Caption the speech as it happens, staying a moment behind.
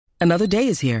Another day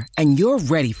is here, and you're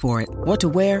ready for it. What to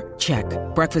wear? Check.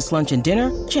 Breakfast, lunch, and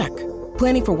dinner? Check.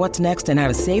 Planning for what's next and how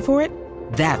to save for it?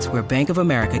 That's where Bank of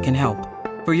America can help.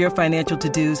 For your financial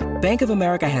to-dos, Bank of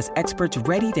America has experts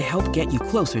ready to help get you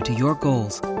closer to your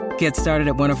goals. Get started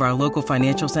at one of our local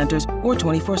financial centers or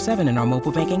 24/7 in our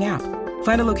mobile banking app.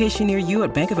 Find a location near you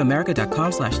at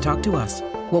bankofamerica.com/talktous.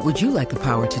 What would you like the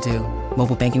power to do?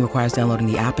 Mobile banking requires downloading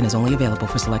the app and is only available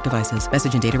for select devices.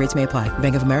 Message and data rates may apply.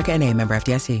 Bank of America N.A., member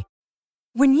FDIC.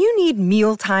 When you need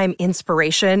mealtime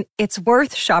inspiration, it's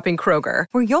worth shopping Kroger,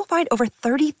 where you'll find over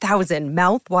 30,000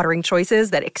 mouth-watering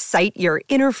choices that excite your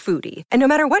inner foodie. And no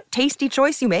matter what tasty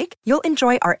choice you make, you'll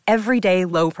enjoy our everyday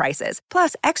low prices,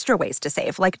 plus extra ways to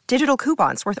save, like digital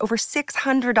coupons worth over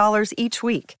 $600 each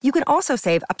week. You can also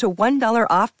save up to $1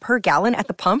 off per gallon at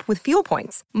the pump with fuel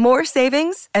points. More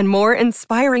savings and more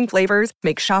inspiring flavors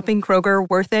make shopping Kroger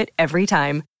worth it every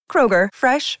time. Kroger,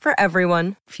 fresh for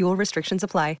everyone. Fuel restrictions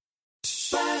apply.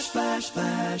 Splash, splash,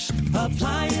 splash.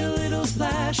 Apply a little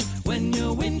splash. When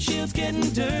your windshield's getting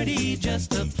dirty,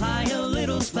 just apply a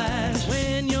little splash.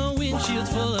 When your windshield's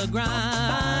full of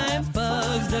grime,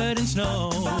 bugs, dirt, and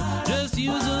snow, just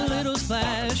use a little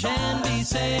splash and be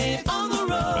safe on the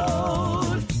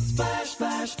road. Splash,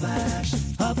 splash, splash.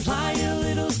 Apply a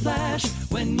little splash.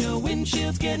 When your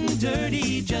windshield's getting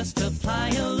dirty, just apply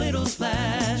a little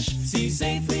splash. See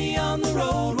safely on the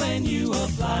road when you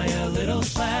apply a little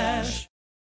splash.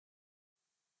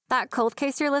 That cold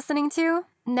case you're listening to?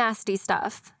 Nasty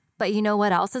stuff. But you know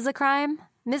what else is a crime?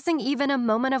 Missing even a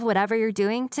moment of whatever you're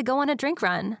doing to go on a drink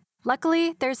run.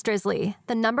 Luckily, there's Drizzly,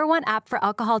 the #1 app for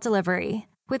alcohol delivery.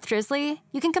 With Drizzly,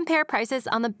 you can compare prices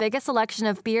on the biggest selection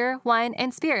of beer, wine,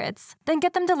 and spirits, then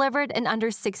get them delivered in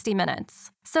under 60 minutes.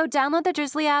 So download the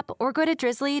Drizzly app or go to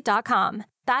drizzly.com.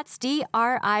 That's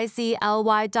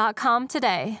DRIZLY.com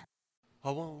today.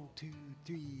 1, 2,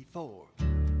 3, 4.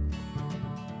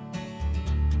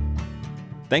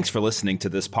 Thanks for listening to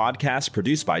this podcast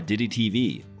produced by Diddy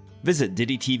TV. Visit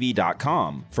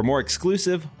DiddyTV.com for more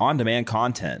exclusive, on-demand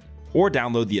content, or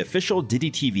download the official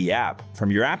Diddy TV app from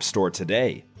your app store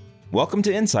today. Welcome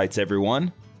to Insights,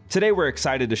 everyone. Today we're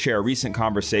excited to share a recent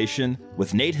conversation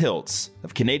with Nate Hiltz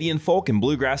of Canadian folk and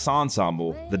bluegrass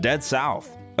ensemble, The Dead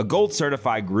South, a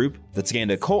gold-certified group that's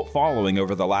gained a cult following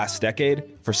over the last decade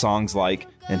for songs like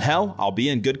In Hell, I'll Be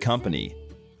in Good Company,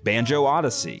 Banjo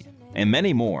Odyssey, and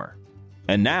many more.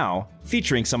 And now,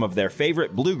 featuring some of their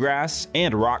favorite bluegrass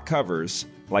and rock covers,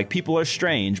 like People Are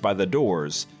Strange by The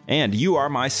Doors and You Are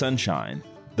My Sunshine.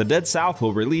 The Dead South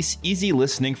will release Easy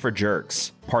Listening for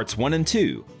Jerks, Parts 1 and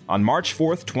 2, on March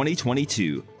 4th,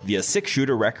 2022, via Six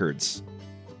Shooter Records.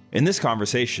 In this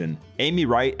conversation, Amy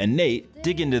Wright and Nate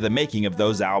dig into the making of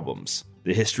those albums,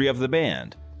 the history of the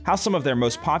band, how some of their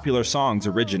most popular songs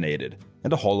originated,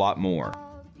 and a whole lot more.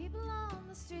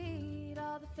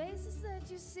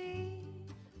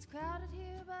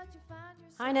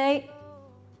 Hi, Nate.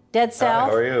 Dead South. Hi,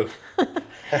 how are you?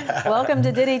 Welcome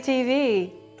to Diddy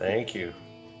TV. Thank you.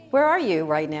 Where are you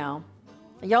right now?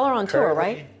 Y'all are on tour,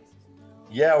 right?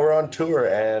 Yeah, we're on tour,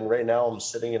 and right now I'm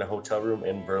sitting in a hotel room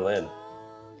in Berlin.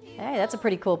 Hey, that's a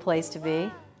pretty cool place to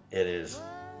be. It is,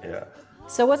 yeah.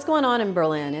 So what's going on in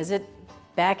Berlin? Is it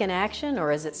back in action,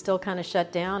 or is it still kind of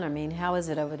shut down? I mean, how is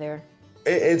it over there?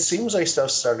 It seems like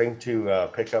stuff's starting to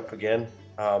pick up again.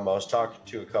 I was talking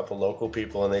to a couple local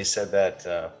people, and they said that,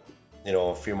 a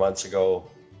few months ago,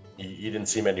 you didn't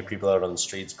see many people out on the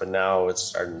streets, but now it's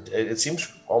starting. It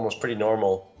seems almost pretty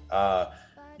normal.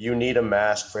 You need a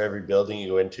mask for every building you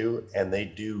go into, and they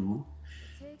do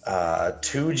a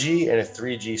 2G and a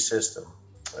 3G system.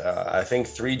 I think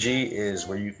 3G is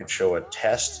where you can show a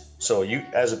test. So you,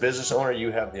 as a business owner,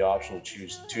 you have the option to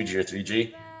choose 2G or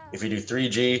 3G. If you do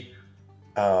 3G,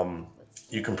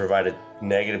 you can provide a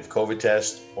negative COVID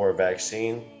test or a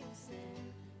vaccine.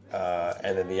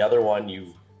 And then the other one,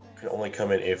 you can only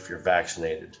come in if you're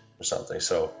vaccinated or something.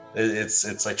 So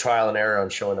it's like trial and error on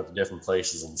showing up at different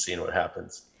places and seeing what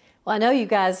happens. Well, I know you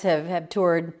guys have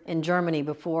toured in Germany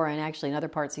before and actually in other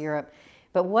parts of Europe,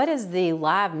 but what is the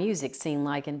live music scene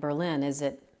like in Berlin? Is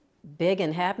it big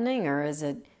and happening, or is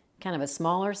it kind of a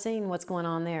smaller scene? What's going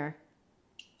on there?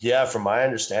 Yeah, from my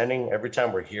understanding, every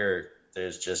time we're here,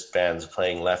 there's just bands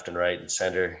playing left and right and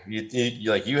center.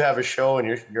 You have a show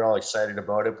and you're all excited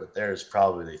about it, but there's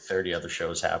probably 30 other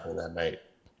shows happening that night.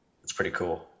 It's pretty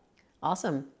cool.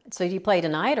 Awesome. So did you play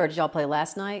tonight, or did y'all play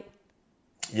last night?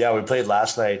 Yeah, we played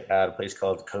last night at a place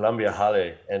called Columbia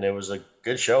Halle, and it was a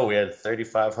good show. We had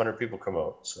 3,500 people come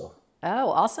out. So. Oh,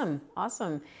 awesome.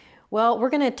 Well, we're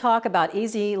going to talk about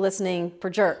Easy Listening for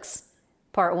Jerks,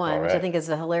 Part 1, right, which I think is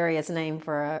a hilarious name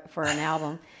for an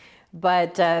album.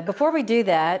 But before we do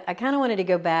that, I kind of wanted to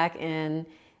go back and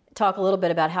talk a little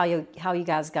bit about how you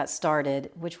guys got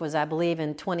started, which was, I believe,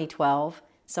 in 2012,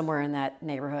 somewhere in that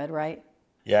neighborhood, right?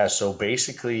 Yeah, so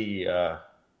basically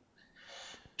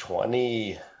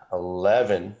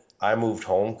 2011, I moved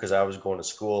home because I was going to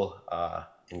school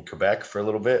in Quebec for a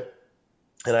little bit.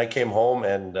 And I came home,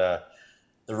 and the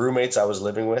roommates I was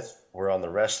living with were on the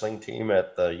wrestling team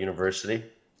at the university.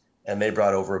 And they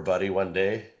brought over a buddy one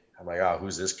day. I'm like, oh,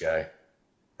 who's this guy?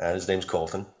 His name's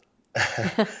Colton.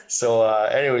 So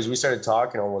anyways, we started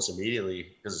talking almost immediately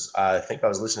because I think I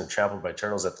was listening to Trampled by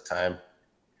Turtles at the time.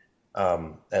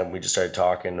 And we just started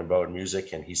talking about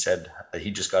music, and he said that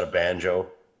he just got a banjo.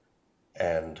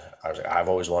 And I was like, I've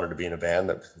always wanted to be in a band.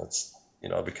 That's,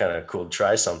 it'd be kind of cool to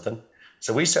try something.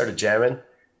 So we started jamming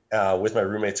with my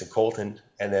roommates and Colton.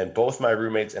 And then both my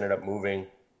roommates ended up moving.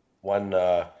 One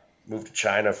moved to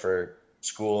China for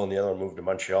school, and the other one moved to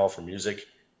Montreal for music.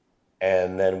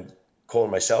 And then Cole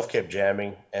and myself kept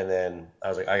jamming. And then I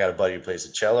was like, I got a buddy who plays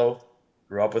the cello.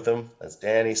 Grew up with him. That's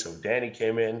Danny. So Danny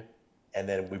came in. And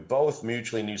then we both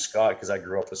mutually knew Scott because I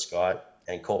grew up with Scott.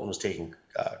 And Colton was taking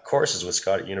courses with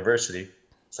Scott at university.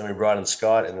 So we brought in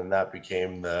Scott, and then that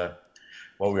became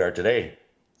what we are today.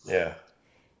 Yeah.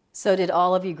 So did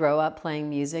all of you grow up playing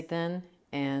music then?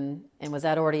 And was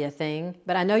that already a thing?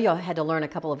 But I know y'all had to learn a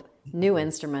couple of new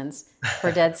instruments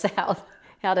for Dead South.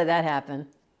 How did that happen?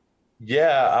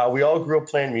 Yeah, we all grew up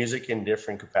playing music in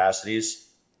different capacities.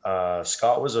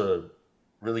 Scott was a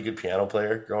really good piano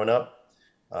player growing up.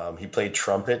 He played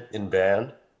trumpet in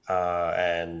band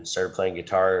and started playing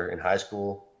guitar in high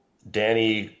school.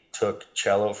 Danny took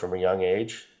cello from a young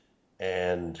age,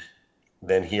 and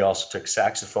then he also took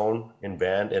saxophone in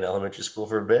band in elementary school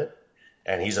for a bit.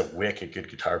 And he's a wicked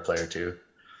good guitar player too.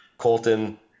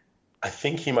 Colton, I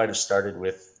think he might have started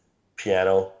with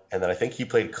piano, and then I think he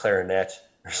played clarinet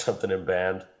or something in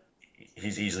band.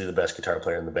 He's easily the best guitar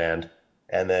player in the band.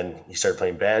 And then he started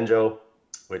playing banjo,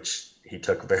 which he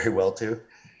took very well to.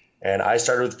 And I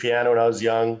started with piano when I was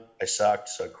young. I sucked,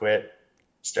 so I quit.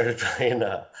 Started playing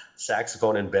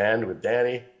saxophone in band with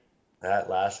Danny. That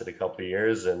lasted a couple of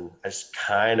years, and I just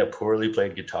kind of poorly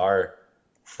played guitar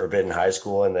for a bit in high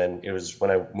school. And then it was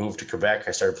when I moved to Quebec,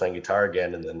 I started playing guitar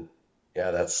again. And then, yeah,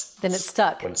 then it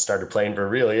stuck. When it started playing for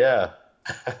real, yeah.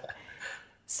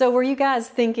 So were you guys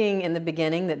thinking in the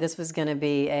beginning that this was going to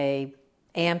be a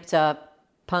amped up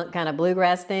punk kind of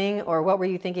bluegrass thing? Or what were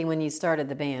you thinking when you started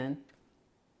the band?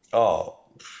 Oh,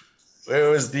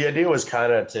 the idea was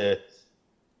kind of to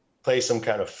play some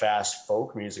kind of fast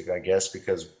folk music, I guess,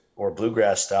 or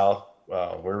bluegrass style.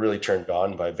 We're really turned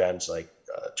on by bands like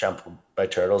Trampled by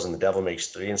Turtles and The Devil Makes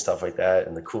Three and stuff like that,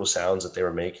 and the cool sounds that they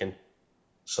were making.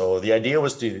 So the idea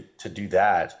was to do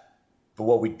that. But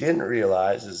what we didn't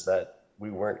realize is that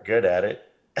we weren't good at it.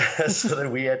 So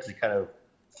then we had to kind of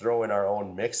throw in our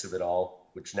own mix of it all,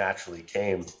 which naturally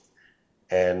came.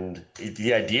 And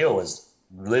the idea was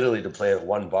literally to play at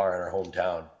one bar in our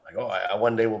hometown. Like,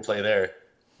 one day we'll play there.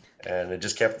 And it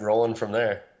just kept rolling from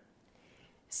there.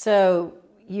 So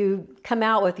you come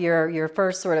out with your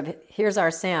first sort of, here's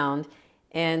our sound,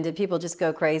 and did people just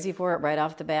go crazy for it right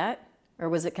off the bat? Or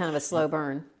was it kind of a slow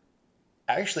burn?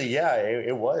 Actually, yeah,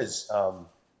 it was.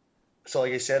 So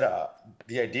like I said,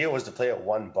 the idea was to play at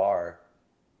one bar.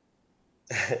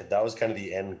 That was kind of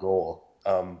the end goal.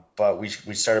 But we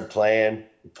started playing.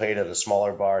 We played at a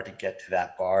smaller bar to get to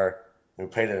that bar. We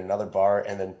played at another bar,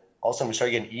 and then all of a sudden we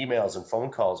started getting emails and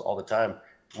phone calls all the time.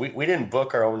 We didn't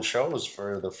book our own shows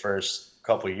for the first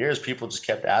couple of years. People just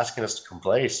kept asking us to come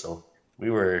play. So we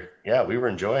were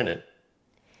enjoying it.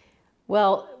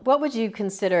 Well, what would you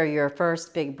consider your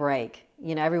first big break?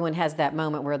 Everyone has that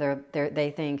moment where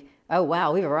they think, oh,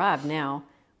 wow, we've arrived now.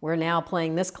 We're now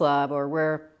playing this club, or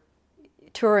we're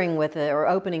touring with it, or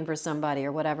opening for somebody,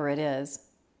 or whatever it is.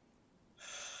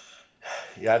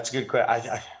 Yeah, that's a good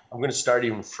question. I'm going to start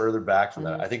even further back from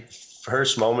that. I think the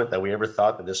first moment that we ever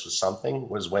thought that this was something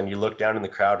was when you look down in the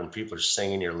crowd and people are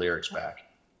singing your lyrics back.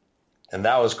 And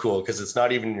that was cool because it's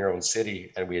not even in your own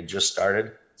city, and we had just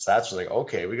started. So that's like,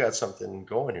 okay, we got something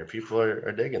going here. People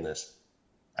are digging this.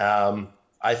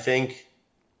 I think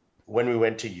when we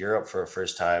went to Europe for a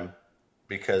first time,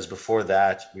 because before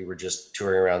that we were just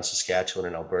touring around Saskatchewan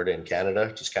and Alberta and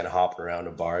Canada, just kind of hopping around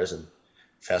to bars and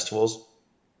festivals.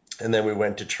 And then we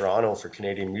went to Toronto for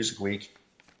Canadian Music Week,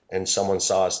 and someone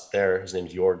saw us there. His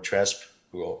name's Jörg Tresp,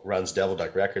 who runs Devil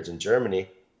Duck Records in Germany.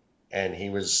 And he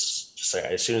was just like,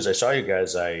 as soon as I saw you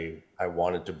guys, I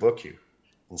wanted to book you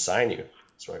and sign you.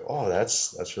 So like, oh,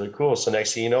 that's really cool. So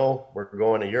next thing you know, we're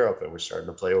going to Europe and we're starting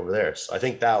to play over there. So I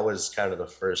think that was kind of the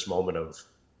first moment of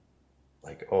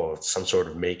like, oh, some sort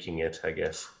of making it, I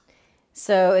guess.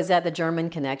 So is that the German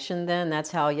connection then?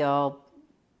 That's how y'all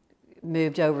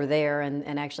moved over there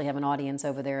and actually have an audience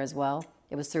over there as well?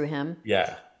 It was through him?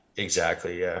 Yeah,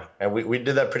 exactly. Yeah. And we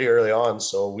did that pretty early on.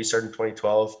 So we started in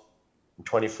 2012. In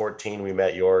 2014, we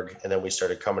met Jorg, and then we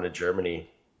started coming to Germany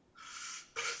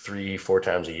 3-4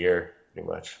 times a year, pretty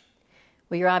much.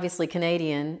 Well, you're obviously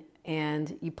Canadian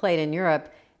and you played in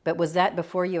Europe, but was that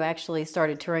before you actually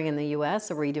started touring in the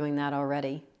US, or were you doing that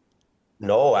already?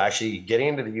 No, actually, getting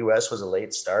into the US was a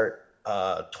late start.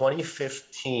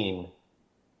 2015,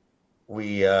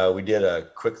 we did a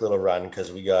quick little run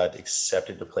because we got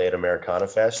accepted to play at Americana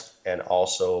Fest and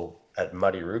also at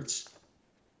Muddy Roots.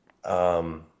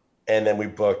 And then we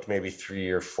booked maybe 3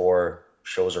 or 4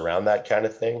 shows around that kind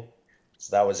of thing.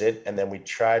 So that was it. And then we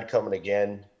tried coming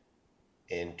again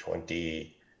in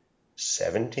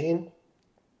 2017.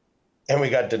 And we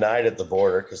got denied at the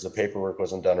border because the paperwork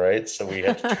wasn't done right. So we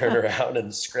had to turn around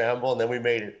and scramble, and then we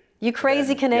made it. You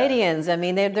crazy Canadians. Yeah. I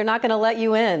mean, they're not going to let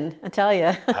you in, I tell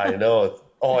you. I know.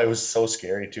 Oh, it was so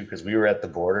scary, too, because we were at the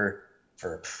border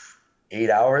for 8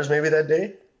 hours maybe that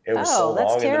day. It was so long.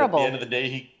 That's terrible. And then at the end of the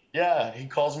day, he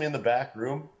calls me in the back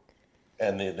room,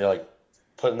 and they're like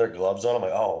putting their gloves on. I'm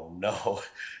like, oh, no.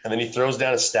 And then he throws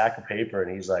down a stack of paper,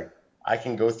 and he's like, I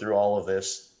can go through all of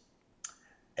this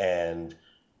and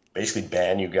basically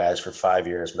ban you guys for 5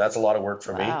 years. But that's a lot of work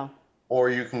for me. Or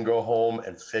you can go home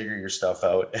and figure your stuff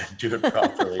out and do it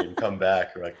properly and come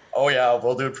back. We're like, oh, yeah,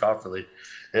 we'll do it properly.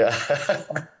 Yeah.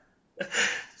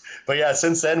 But, yeah,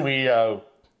 since then,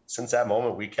 since that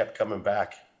moment, we kept coming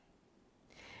back.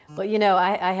 Well, you know,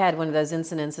 I had one of those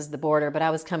incidents at the border, but I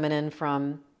was coming in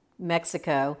from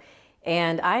Mexico,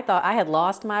 and I thought I had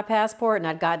lost my passport and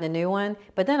I'd gotten a new one,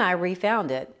 but then I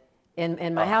refound it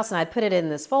in my house, and I'd put it in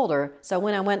this folder. So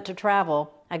when I went to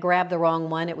travel, I grabbed the wrong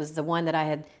one. It was the one that I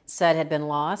had said had been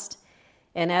lost.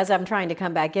 And as I'm trying to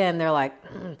come back in, they're like,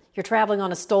 you're traveling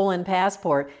on a stolen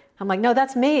passport. I'm like, no,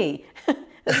 that's me.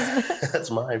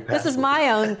 That's my passport. This is my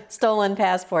own stolen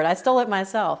passport. I stole it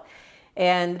myself.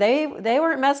 And they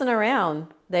weren't messing around.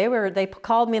 They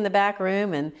called me in the back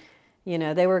room, and you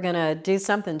know, they were going to do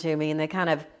something to me, and they kind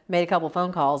of made a couple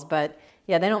phone calls, but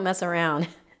yeah, they don't mess around.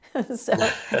 So,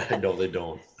 no, they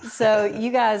don't. So you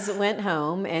guys went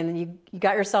home and you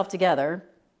got yourself together.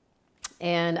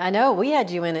 And I know we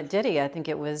had you in at Diddy, I think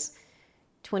it was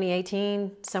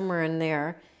 2018, somewhere in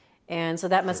there. And so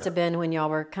that must have been when y'all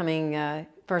were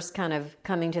first kind of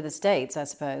coming to the States, I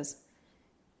suppose.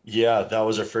 Yeah, that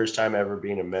was our first time ever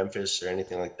being in Memphis or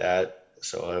anything like that.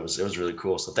 So it was really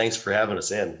cool. So thanks for having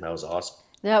us in. That was awesome.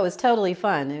 No, it was totally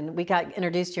fun. And we got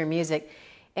introduced to your music.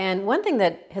 And one thing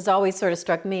that has always sort of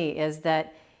struck me is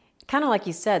that, kind of like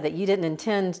you said, that you didn't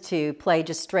intend to play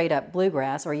just straight up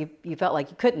bluegrass, or you felt like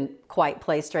you couldn't quite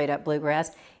play straight up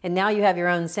bluegrass. And now you have your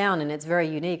own sound, and it's very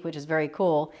unique, which is very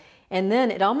cool. And then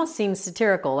it almost seems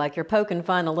satirical, like you're poking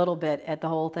fun a little bit at the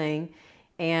whole thing.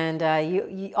 And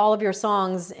you all of your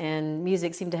songs and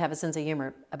music seem to have a sense of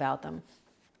humor about them.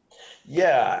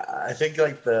 Yeah, I think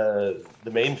like the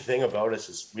main thing about us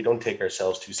is we don't take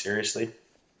ourselves too seriously.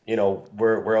 You know,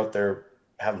 we're out there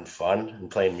having fun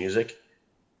and playing music.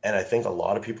 And I think a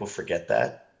lot of people forget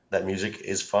that music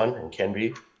is fun and can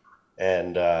be.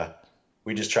 And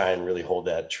we just try and really hold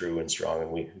that true and strong.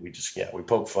 And we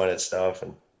poke fun at stuff,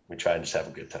 and we try and just have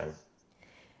a good time.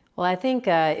 Well, I think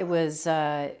it was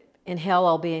In Hell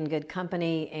I'll Be in Good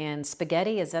Company and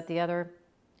Spaghetti. Is that the other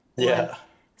one? Yeah.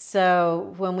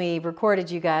 So when we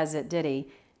recorded you guys at Diddy,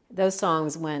 those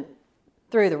songs went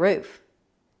through the roof.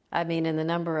 I mean, in the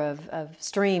number of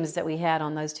streams that we had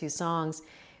on those two songs.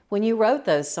 When you wrote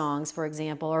those songs, for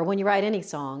example, or when you write any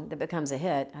song that becomes a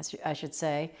hit, I should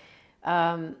say,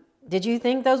 did you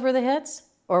think those were the hits,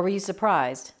 or were you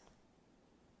surprised?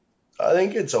 I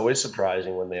think it's always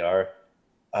surprising when they are.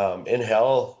 In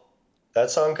Hell, that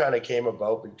song kind of came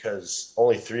about because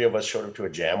only 3 of us showed up to a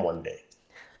jam one day.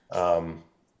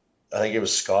 I think it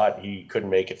was Scott. He couldn't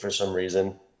make it for some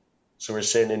reason. So we're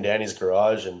sitting in Danny's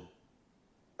garage, and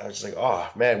I was just like, oh,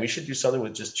 man, we should do something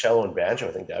with just cello and banjo.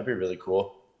 I think that'd be really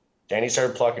cool. Danny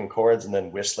started plucking chords and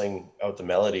then whistling out the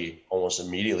melody almost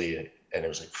immediately. And it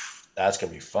was like, that's going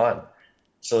to be fun.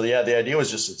 So, yeah, the idea was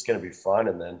just it's going to be fun.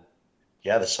 And then,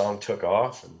 yeah, the song took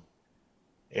off. And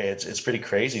it's pretty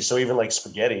crazy. So even like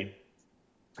Spaghetti,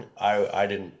 I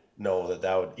didn't know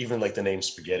that would, even like the name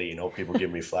Spaghetti, you know, people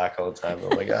give me flack all the time.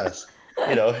 I'm like, guys,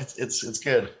 you know, it's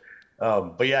good.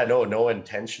 But, yeah, no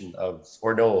intention of,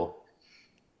 or no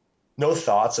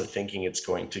thoughts of thinking it's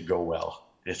going to go well.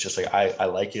 It's just like, I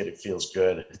like it. It feels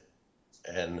good.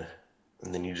 And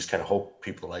then you just kind of hope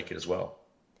people like it as well.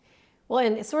 Well,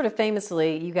 and sort of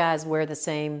famously, you guys wear the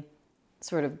same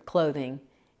sort of clothing.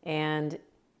 and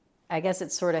I guess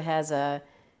it sort of has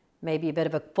maybe a bit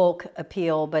of a folk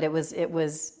appeal, but it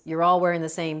was you're all wearing the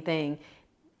same thing.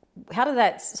 How did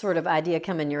that sort of idea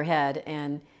come in your head,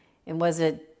 and was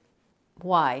it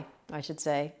why, I should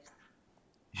say?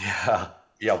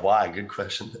 Yeah, why? Good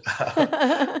question.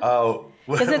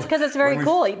 Because it's very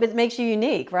cool. It makes you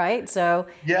unique, right? So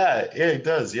yeah, it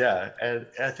does. Yeah, and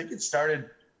I think it started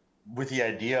with the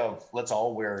idea of let's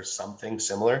all wear something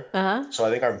similar. So I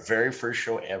think our very first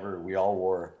show ever, we all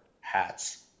wore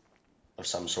hats of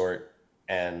some sort,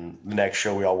 and the next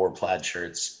show we all wore plaid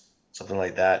shirts, something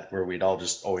like that, where we'd all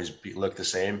just always look the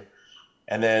same.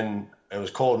 And then it was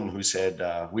Colton who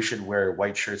said we should wear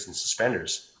white shirts and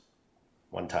suspenders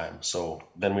one time. So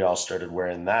then we all started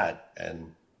wearing that, and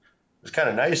it was kind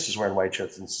of nice just wearing white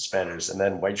shirts and suspenders. And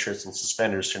then white shirts and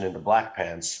suspenders turned into black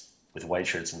pants with white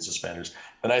shirts and suspenders.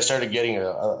 Then I started getting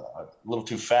a little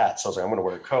too fat, so I was like, I'm going to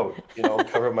wear a coat,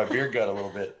 cover up my beer gut a little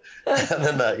bit. And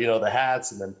then the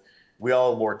hats, and then we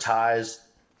all wore ties,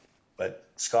 but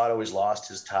Scott always lost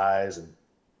his ties, and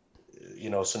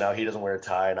so now he doesn't wear a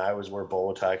tie, and I always wear a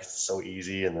bolo tie because it's so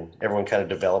easy. And then everyone kind of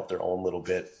developed their own little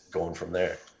bit going from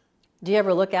there. Do you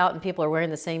ever look out and people are wearing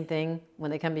the same thing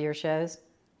when they come to your shows?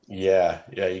 Yeah,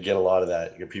 you get a lot of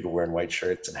that. You get people wearing white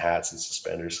shirts and hats and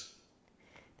suspenders.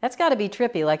 That's got to be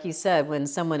trippy, like you said, when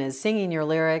someone is singing your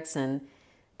lyrics and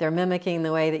they're mimicking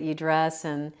the way that you dress.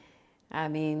 And I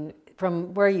mean,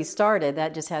 from where you started,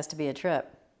 that just has to be a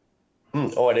trip.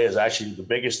 Oh, it is. Actually, the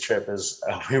biggest trip is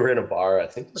we were in a bar. I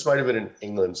think this might have been in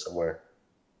England somewhere.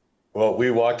 Well, we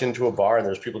walked into a bar and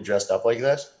there's people dressed up like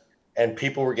this. And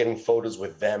people were getting photos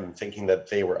with them thinking that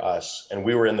they were us. And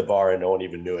we were in the bar and no one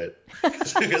even knew it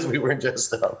because we weren't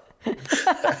dressed up.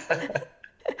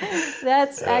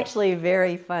 That's actually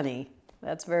very funny.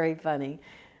 That's very funny.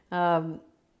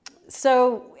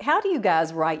 So how do you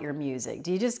guys write your music?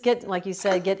 Do you just get, like you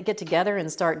said, get together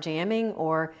and start jamming?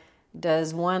 Or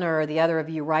does one or the other of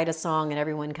you write a song and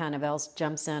everyone kind of else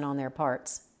jumps in on their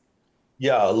parts?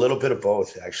 Yeah, a little bit of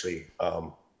both, actually.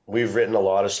 We've written a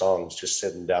lot of songs just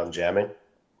sitting down jamming.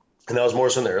 And that was more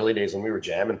so in the early days when we were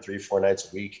jamming 3-4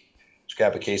 nights a week. Just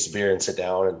grab a case of beer and sit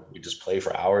down and we just play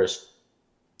for hours.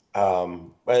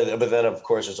 But then, of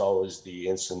course, there's always the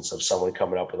instance of someone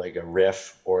coming up with like a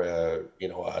riff or a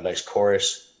nice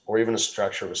chorus or even a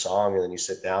structure of a song. And then you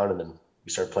sit down and then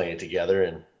we start playing it together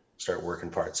and start working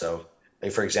parts out.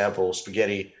 Like, for example,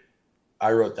 Spaghetti,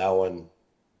 I wrote that one.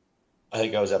 I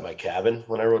think I was at my cabin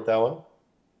when I wrote that one.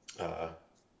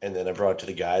 And then I brought it to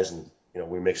the guys and,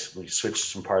 we switched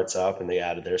some parts up and they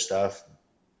added their stuff.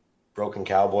 Broken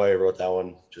Cowboy, I wrote that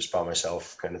one just by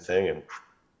myself kind of thing. And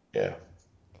yeah.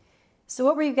 So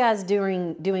what were you guys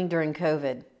doing during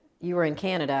COVID? You were in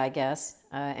Canada, I guess.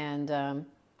 And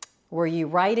were you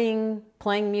writing,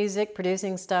 playing music,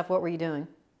 producing stuff? What were you doing?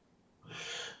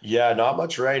 Yeah, not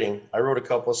much writing. I wrote a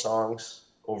couple of songs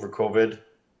over COVID.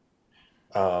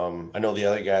 I know the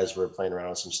other guys were playing around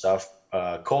with some stuff.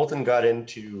 Colton got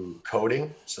into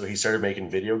coding, so he started making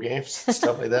video games and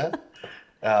stuff like that.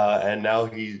 And now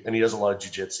he does a lot of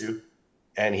jiu-jitsu,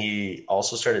 and he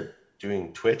also started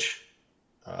doing Twitch,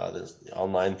 this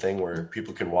online thing where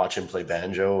people can watch him play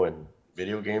banjo and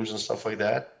video games and stuff like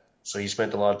that. So he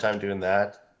spent a lot of time doing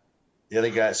that. The other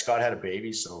guy, Scott, had a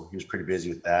baby, so he was pretty busy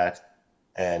with that.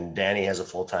 And Danny has a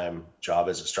full-time job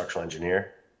as a structural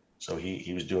engineer, so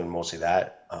he was doing mostly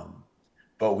that.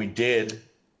 But we did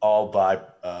all buy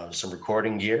some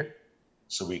recording gear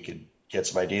so we could get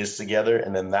some ideas together.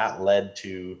 And then that led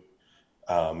to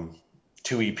 2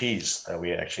 EPs that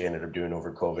we actually ended up doing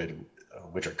over COVID,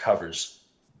 which are covers.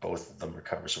 Both of them are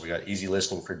covers. So we got Easy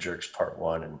Listening for Jerks Part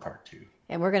 1 and Part 2.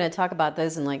 And we're going to talk about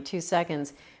those in like 2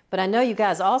 seconds. But I know you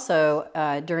guys also,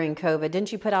 during COVID,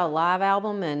 didn't you put out a live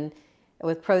album and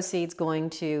with proceeds going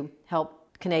to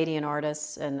help Canadian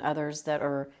artists and others that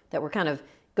were kind of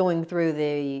going through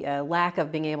the lack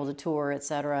of being able to tour, et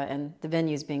cetera, and the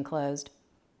venues being closed?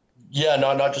 Yeah,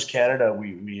 not just Canada.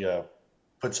 We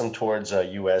put some towards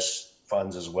U.S.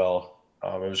 funds as well.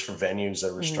 It was for venues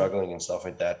that were struggling and stuff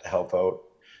like that to help out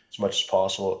as much as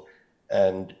possible.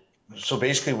 And so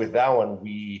basically with that one,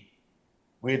 we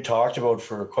had talked about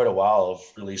for quite a while of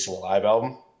releasing a live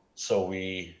album. So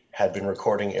we had been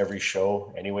recording every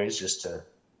show anyways, just to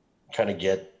kind of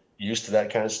get used to that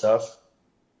kind of stuff.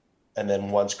 And then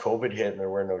once COVID hit and there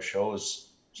were no shows,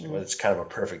 so it's kind of a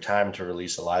perfect time to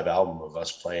release a live album of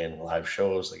us playing live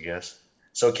shows, I guess.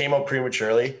 So it came out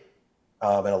prematurely,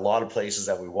 and a lot of places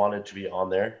that we wanted to be on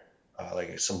there,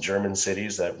 like some German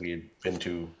cities that we had been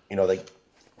to, they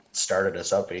started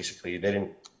us up basically. They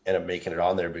didn't end up making it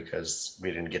on there because we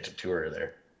didn't get to tour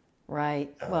there.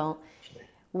 Right. Well,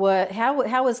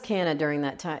 How was Canada during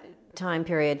that time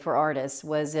period for artists?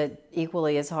 Was it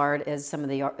equally as hard as some of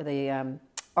the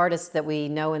artists that we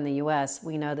know in the U.S.?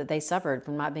 We know that they suffered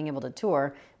from not being able to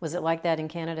tour. Was it like that in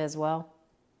Canada as well?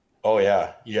 Oh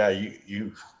yeah.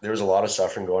 You there was a lot of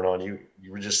suffering going on. You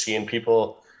were just seeing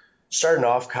people starting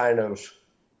off kind of,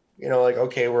 like,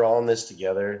 okay, we're all in this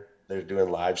together. They're doing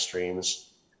live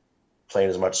streams, playing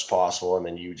as much as possible, and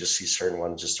then you just see certain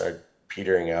ones just start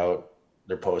petering out.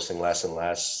 They're posting less and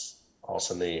less. All of a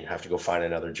sudden they have to go find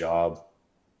another job,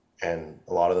 and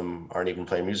a lot of them aren't even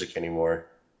playing music anymore.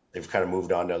 They've kind of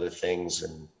moved on to other things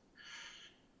and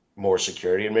more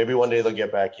security, and maybe one day they'll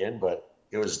get back in, but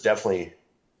it was definitely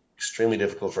extremely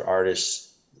difficult for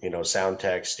artists, sound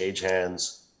techs,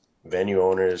 stagehands, venue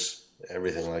owners,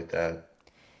 everything like that.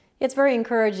 It's very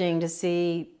encouraging to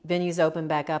see venues open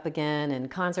back up again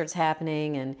and concerts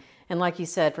happening. And like you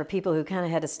said, for people who kind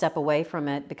of had to step away from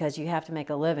it because you have to make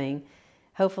a living,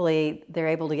 hopefully they're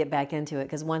able to get back into it,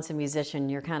 because once a musician,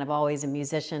 you're kind of always a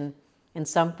musician in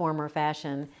some form or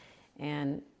fashion.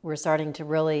 And we're starting to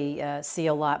really see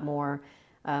a lot more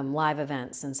live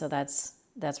events. And so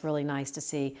that's really nice to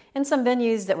see. And some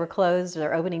venues that were closed,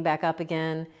 they're opening back up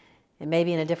again. It may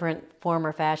be in a different form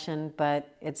or fashion,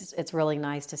 but it's really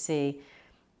nice to see.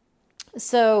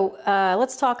 So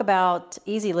let's talk about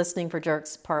Easy Listening for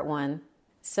Jerks Part 1.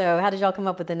 So how did y'all come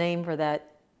up with the name for that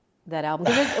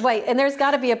album? Wait, and there's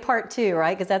got to be a Part 2,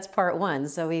 right? Because that's Part 1.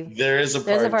 So there's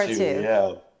a part two.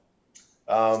 Yeah.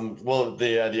 Well,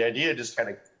 the idea just kind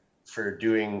of for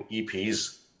doing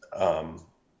EPs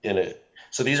in it.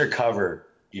 So these are cover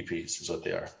EPs is what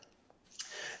they are.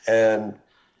 And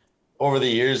over the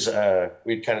years,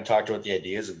 we'd kind of talked about the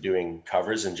ideas of doing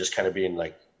covers and just kind of being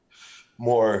like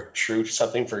more true to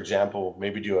something. For example,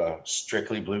 maybe do a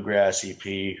strictly bluegrass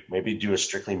EP, maybe do a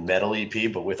strictly metal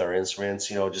EP, but with our instruments,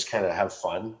 just kind of have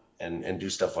fun and do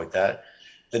stuff like that.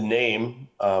 The name,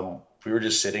 we were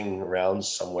just sitting around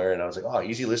somewhere and I was like, oh,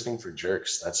 Easy Listening for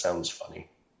Jerks. That sounds funny.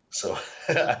 So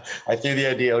I threw the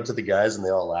idea out to the guys and they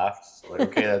all laughed. So like,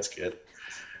 okay, that's good.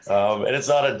 And it's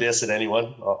not a diss at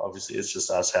anyone. Obviously, it's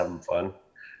just us having fun.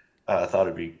 I thought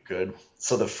it'd be good.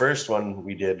 So the first one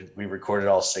we recorded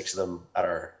all 6 of them at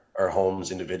our homes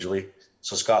individually.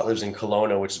 So Scott lives in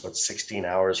Kelowna, which is about 16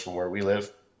 hours from where we live.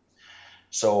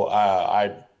 So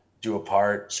I'd do a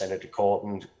part, send it to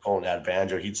Colton. Colton would add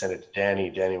banjo. He'd send it to Danny.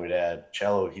 Danny would add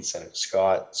cello. He'd send it to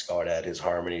Scott. Scott would add his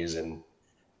harmonies and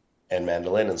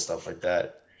mandolin and stuff like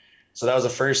that. So that was the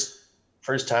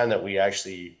first time that we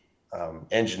actually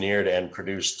engineered and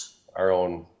produced our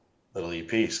own little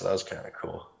EP. So that was kind of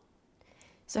cool.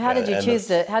 So how did you choose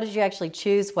how did you actually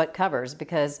choose what covers?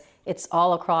 Because it's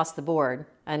all across the board.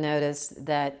 I noticed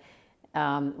that,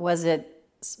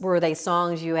 were they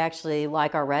songs you actually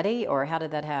like already, or how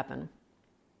did that happen?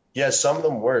 Yeah, some of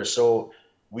them were. So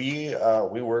we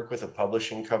work with a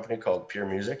publishing company called Pure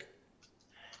Music,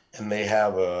 and they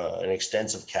have an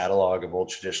extensive catalog of old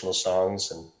traditional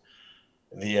songs.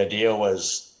 And the idea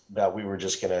was that we were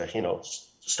just gonna,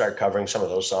 start covering some of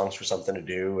those songs for something to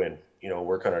do and,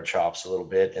 work on our chops a little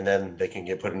bit, and then they can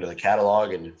get put into the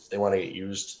catalog, and if they want to get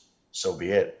used, so be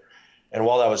it. And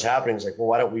while that was happening, it's like, well,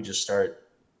 why don't we just start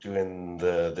doing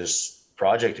this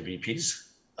project of EPs?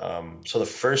 So the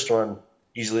first one,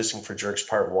 Easy Listening for Jerks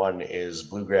Part 1, is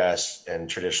bluegrass and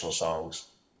traditional songs.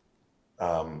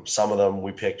 Some of them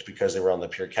we picked because they were on the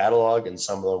Pure catalog, and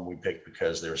some of them we picked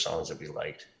because they were songs that we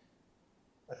liked.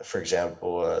 For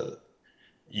example,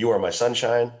 You Are My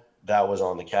Sunshine, that was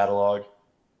on the catalog.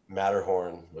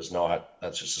 Matterhorn was not.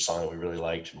 That's just a song that we really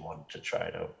liked and wanted to try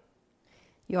it out.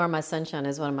 You Are My Sunshine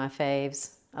is one of my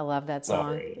faves. I love that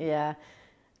song. Right. Yeah.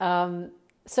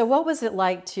 So what was it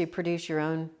like to produce your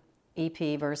own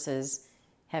EP versus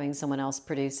having someone else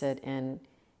produce it? And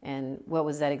what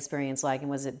was that experience like? And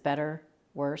was it better,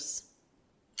 worse?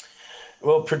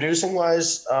 Well, producing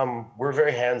wise, we're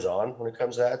very hands-on when it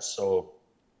comes to that. So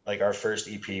like our first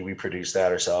EP, we produced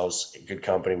that ourselves. Good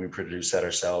Company, we produced that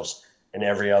ourselves. And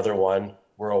every other one,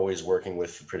 we're always working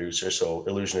with the producer. So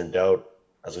Illusion and Doubt,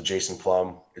 as with Jason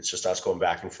Plum, it's just us going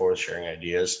back and forth, sharing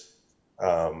ideas.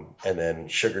 And then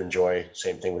Sugar and Joy,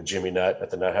 same thing with Jimmy Nutt at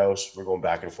the Nut House. We're going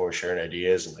back and forth, sharing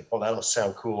ideas and like, oh, that'll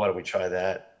sound cool. Why don't we try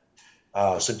that?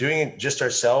 So doing it just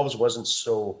ourselves wasn't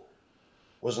so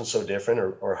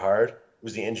different or hard. It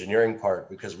was the engineering part,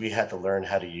 because we had to learn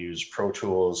how to use Pro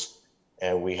Tools,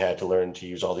 and we had to learn to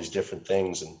use all these different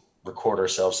things and record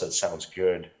ourselves so it sounds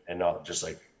good and not just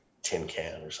like tin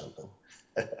can or something.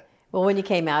 Well, when you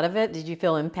came out of it, did you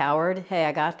feel empowered? Hey,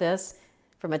 I got this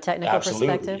from a technical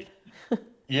perspective?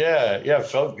 Yeah, it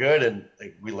felt good. And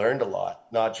like, we learned a lot,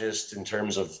 not just in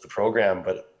terms of the program,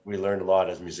 but we learned a lot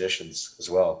as musicians as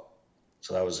well.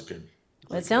 So that was a good.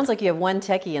 Well, it sounds like you have one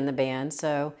techie in the band,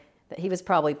 so he was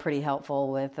probably pretty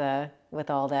helpful with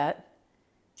all that.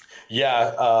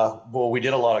 Yeah, well, we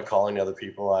did a lot of calling to other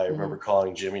people. I remember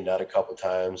calling Jimmy Nutt a couple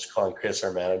times, calling Chris,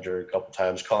 our manager, a couple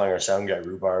times, calling our sound guy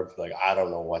Rhubarb. Like, I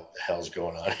don't know what the hell's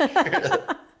going on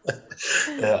here.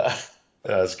 Yeah,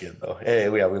 that's good though. Hey,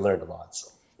 we learned a lot.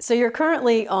 So you're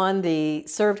currently on the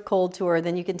Served Cold tour,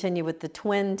 then you continue with the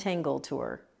Twin Tangle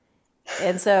tour.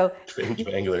 And so Twin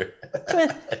Twangler.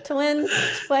 twin,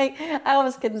 I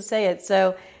almost couldn't say it.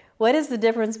 So what is the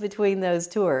difference between those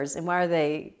tours, and why are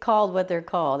they called what they're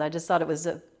called? I just thought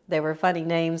they were funny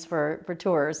names for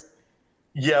tours.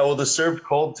 Yeah, well, the Served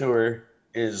Cold tour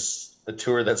is a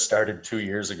tour that started 2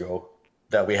 years ago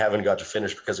that we haven't got to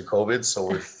finish because of COVID. So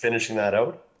we're finishing that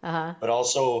out. But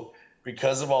also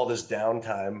because of all this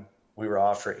downtime, we were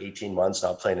off for 18 months,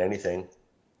 not playing anything.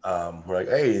 We're like,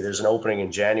 hey, there's an opening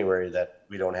in January that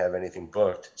we don't have anything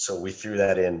booked. So we threw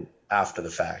that in after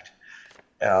the fact.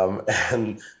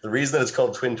 And the reason that it's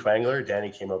called Twin Twangler,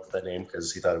 Danny came up with that name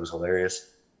because he thought it was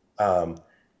hilarious,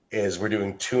 is we're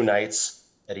doing 2 nights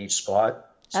at each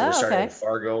spot. So we're starting in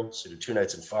Fargo, so do 2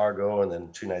 nights in Fargo and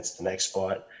then 2 nights at the next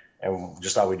spot. And we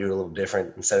just thought we'd do it a little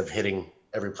different. Instead of hitting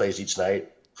every place each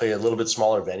night, play a little bit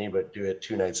smaller venue, but do it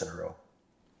 2 nights in a row.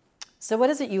 So what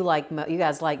is it you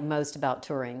guys like most about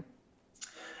touring?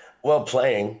 Well,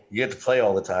 playing. You get to play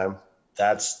all the time.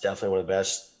 That's definitely one of the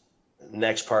best.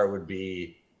 Next part would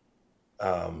be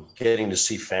getting to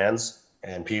see fans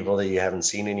and people that you haven't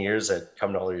seen in years that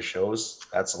come to all your shows.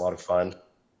 That's a lot of fun.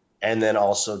 And then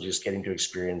also just getting to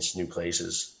experience new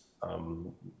places.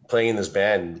 Playing in this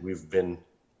band, we've been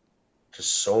to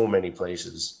so many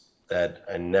places that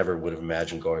I never would have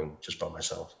imagined going just by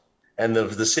myself. And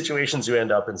the situations you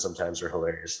end up in sometimes are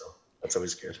hilarious, so that's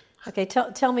always good. Okay,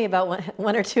 tell me about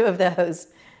one or two of those.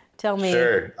 Tell me.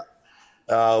 Sure.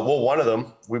 Well, one of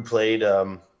them, we played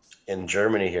in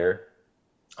Germany here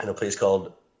in a place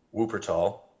called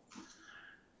Wuppertal.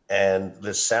 And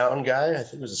the sound guy, I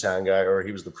think it was the sound guy, or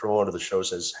he was the promoter of the show,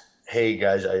 says, hey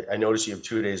guys, I noticed you have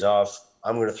 2 days off.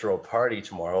 I'm going to throw a party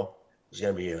tomorrow. There's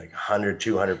going to be like 100,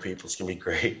 200 people. It's going to be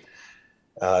great.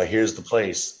 Here's the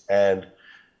place. And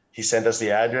he sent us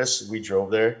the address. We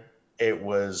drove there. It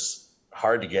was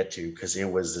hard to get to because it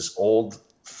was this old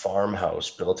farmhouse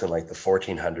built in like the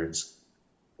 1400s,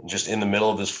 just in the middle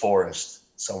of this forest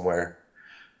somewhere.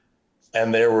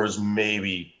 And there was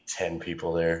maybe 10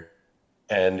 people there.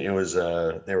 And it was,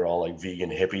 they were all like vegan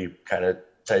hippie kind of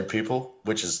type people,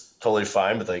 which is totally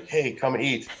fine, but like, hey, come and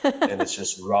eat. And it's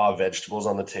just raw vegetables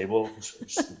on the table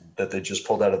that they just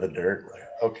pulled out of the dirt. Like,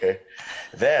 okay.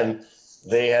 Then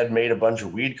they had made a bunch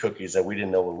of weed cookies that we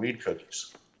didn't know were weed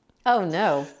cookies. Oh,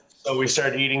 no. So we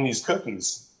started eating these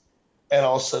cookies. And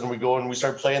all of a sudden we go and we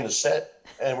start playing the set.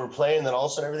 And we're playing, and then all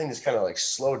of a sudden everything just kind of like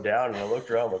slowed down. And I looked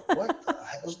around like, what the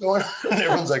hell's going on? And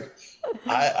everyone's like,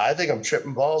 I think I'm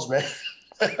tripping balls, man.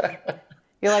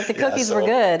 You're like, the cookies were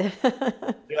good.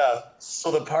 Yeah.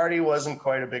 So the party wasn't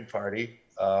quite a big party.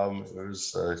 It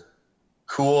was a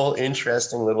cool,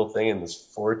 interesting little thing in this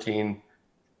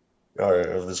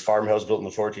this farmhouse built in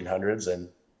the 1400s. And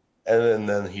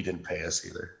then he didn't pay us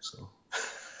either. So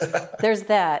there's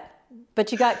that.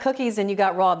 But you got cookies and you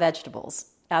got raw vegetables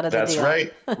out of the deal. That's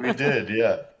right. We did.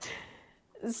 Yeah.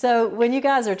 So when you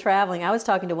guys are traveling, I was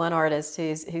talking to one artist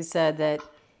who said that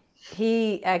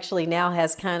he actually now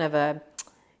has kind of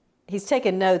he's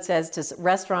taken notes as to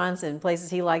restaurants and places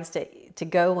he likes to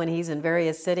go when he's in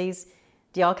various cities.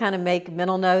 Do y'all kind of make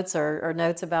mental notes or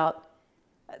notes about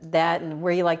that and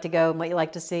where you like to go and what you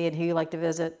like to see and who you like to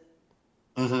visit?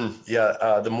 Mm-hmm.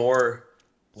 Yeah. The more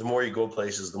you go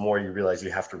places, the more you realize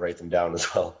you have to write them down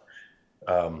as well.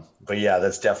 But yeah,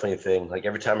 that's definitely a thing. Like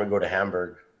every time we go to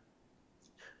Hamburg,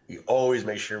 we always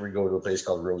make sure we go to a place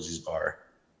called Rosie's Bar.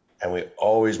 And we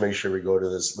always make sure we go to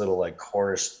this little like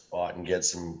chorus spot and get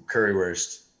some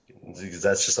currywurst, because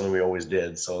that's just something we always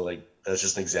did. So like, that's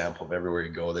just an example of everywhere you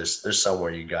go, there's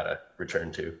somewhere you gotta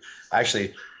return to.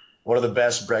 Actually, one of the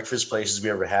best breakfast places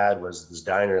we ever had was this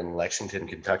diner in Lexington,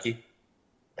 Kentucky.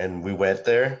 And we went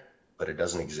there, but it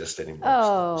doesn't exist anymore.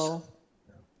 Oh,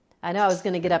 I know I was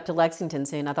going to get up to Lexington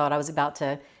soon. I thought I was about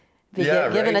to be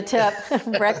given a tip,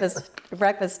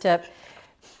 breakfast tip.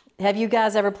 Have you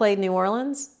guys ever played New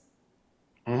Orleans?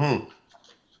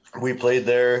 Mm-hmm. We played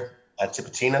there at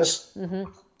Tipitina's,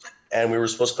 and we were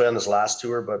supposed to play on this last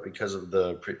tour, but because of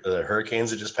the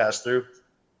hurricanes that just passed through,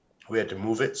 we had to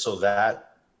move it. So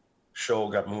that show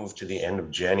got moved to the end of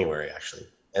January, actually,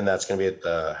 and that's going to be at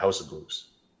the House of Blues.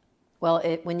 Well,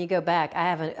 when you go back, I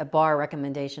have a bar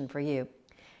recommendation for you.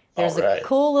 There's a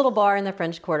cool little bar in the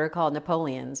French Quarter called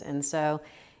Napoleon's. And so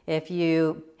if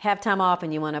you have time off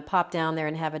and you want to pop down there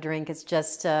and have a drink, it's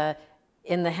just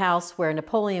in the house where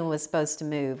Napoleon was supposed to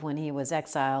move when he was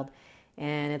exiled.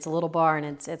 And it's a little bar, and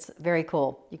it's very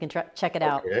cool. You can check it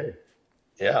out. Okay.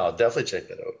 Yeah, I'll definitely check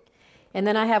that out. And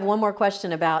then I have one more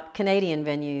question about Canadian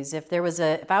venues. If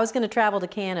I was going to travel to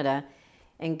Canada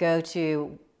and go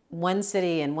to one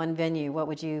city and one venue, what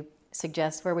would you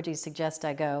suggest? Where would you suggest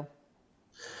I go?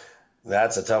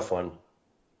 That's a tough one.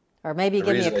 Or maybe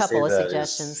give me a couple of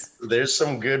suggestions. There's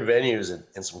some good venues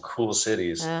in some cool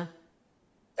cities.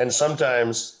 And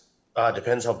sometimes it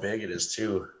depends how big it is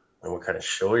too and what kind of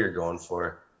show you're going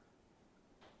for.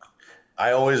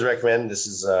 I always recommend, this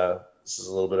is a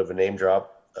little bit of a name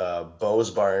drop,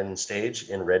 Beau's Barn Stage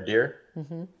in Red Deer.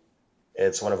 Mm-hmm.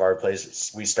 It's one of our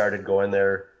places. We started going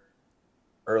there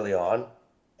early on,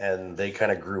 and they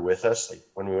kind of grew with us. Like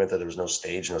when we went there was no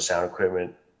stage, no sound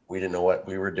equipment. We didn't know what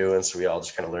we were doing, so we all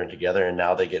just kind of learned together. And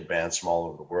now they get bands from all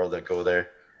over the world that go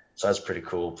there. So that's a pretty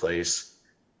cool place.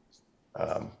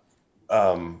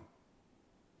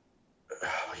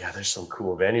 Yeah, there's some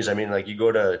cool venues. I mean, like you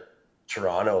go to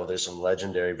Toronto, there's some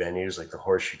legendary venues like the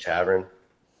Horseshoe Tavern,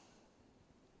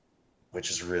 which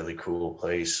is a really cool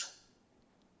place.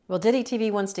 Well, Diddy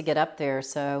TV wants to get up there,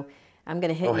 so I'm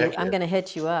going to hit you. I'm going to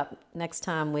hit you up next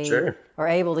time we are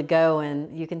able to go,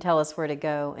 and you can tell us where to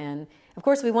go. And of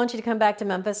course, we want you to come back to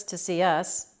Memphis to see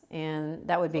us, and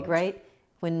that would be great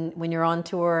when you're on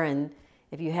tour. And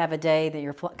if you have a day that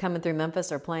you're coming through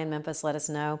Memphis or playing Memphis, let us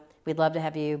know. We'd love to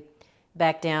have you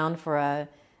back down for a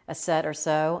set or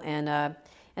so. And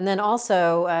then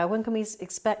also, when can we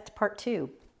expect part 2?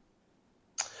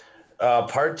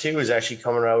 Part 2 is actually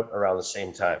coming out around the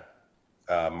same time.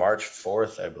 March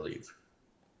 4th, I believe,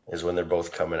 is when they're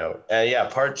both coming out. And yeah,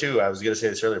 part 2, I was going to say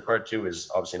this earlier, part 2 is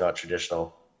obviously not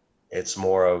traditional. It's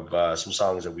more of some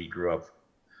songs that we grew up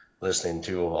listening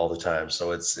to all the time.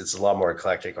 So it's a lot more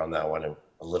eclectic on that one and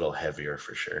a little heavier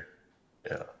for sure.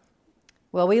 Yeah.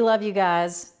 Well, we love you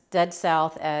guys, Dead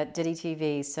South at Diddy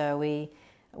TV. So we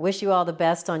wish you all the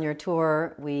best on your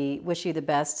tour. We wish you the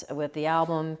best with the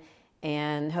album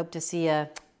and hope to see you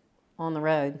on the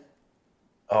road.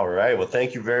 All right. Well,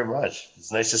 thank you very much.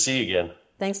 It's nice to see you again.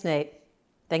 Thanks, Nate.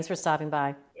 Thanks for stopping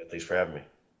by. Yeah, thanks for having me.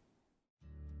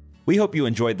 We hope you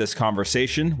enjoyed this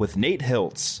conversation with Nate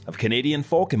Hiltz of Canadian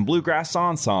folk and bluegrass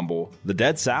ensemble, The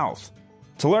Dead South.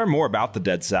 To learn more about The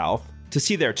Dead South, to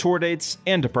see their tour dates,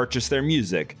 and to purchase their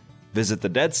music, visit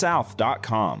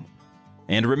thedeadsouth.com.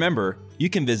 And remember, you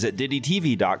can visit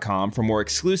DiddyTV.com for more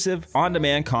exclusive,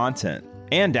 on-demand content,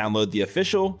 and download the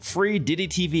official, free Diddy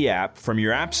TV app from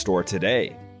your app store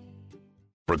today.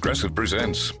 Progressive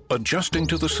presents Adjusting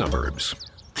to the Suburbs.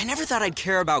 I never thought I'd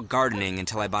care about gardening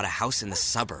until I bought a house in the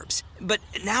suburbs. But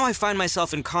now I find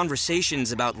myself in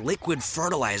conversations about liquid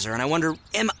fertilizer, and I wonder,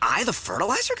 am I the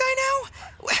fertilizer guy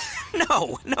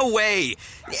now? No way.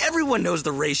 Everyone knows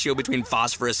the ratio between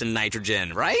phosphorus and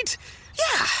nitrogen, right?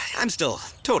 Yeah, I'm still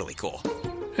totally cool.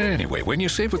 Anyway, when you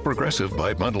save with Progressive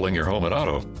by bundling your home and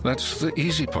auto, that's the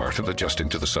easy part of adjusting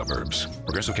to the suburbs.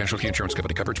 Progressive Casualty Insurance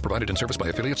Company, coverage provided and serviced by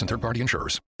affiliates and third-party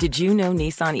insurers. Did you know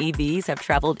Nissan EVs have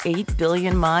traveled 8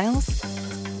 billion miles?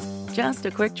 Just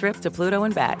a quick trip to Pluto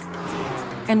and back.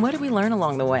 And what did we learn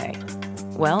along the way?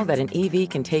 Well, that an EV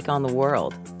can take on the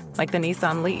world, like the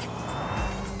Nissan Leaf.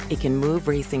 It can move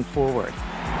racing forward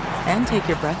and take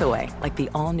your breath away, like the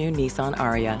all-new Nissan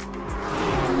Ariya.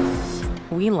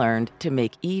 We learned to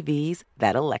make EVs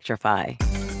that electrify.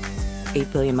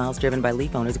 8 billion miles driven by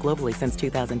Leaf owners globally since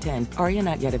 2010. Ariya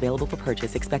not yet available for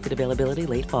purchase. Expected availability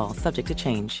late fall, subject to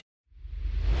change.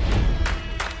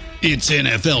 It's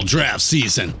NFL draft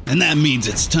season, and that means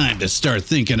it's time to start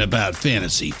thinking about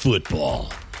fantasy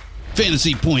football.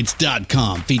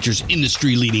 FantasyPoints.com features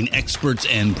industry-leading experts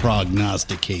and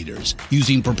prognosticators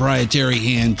using proprietary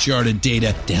hand-charted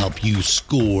data to help you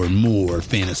score more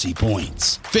fantasy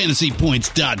points.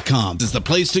 FantasyPoints.com is the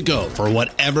place to go for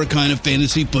whatever kind of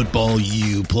fantasy football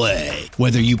you play.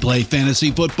 Whether you play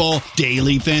fantasy football,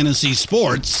 daily fantasy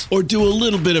sports, or do a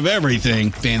little bit of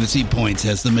everything, Fantasy Points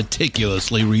has the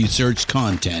meticulously researched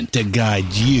content to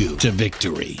guide you to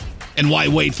victory. And why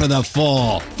wait for the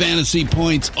fall? Fantasy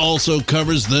Points also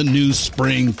covers the new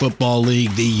spring football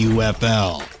league, the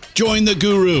UFL. Join the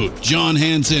guru, John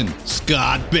Hansen,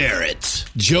 Scott Barrett.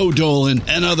 Joe Dolan,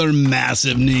 and other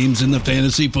massive names in the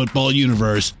fantasy football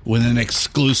universe with an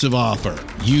exclusive offer.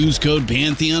 Use code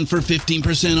Pantheon for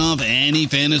 15% off any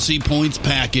Fantasy Points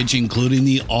package, including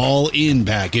the all-in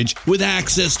package with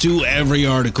access to every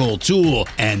article, tool,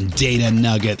 and data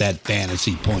nugget that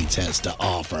Fantasy Points has to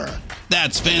offer.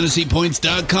 That's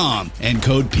fantasypoints.com and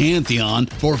code Pantheon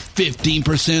for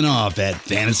 15% off at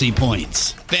Fantasy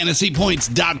Points.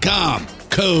 Fantasypoints.com,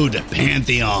 code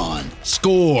Pantheon.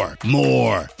 Score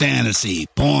more fantasy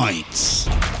points.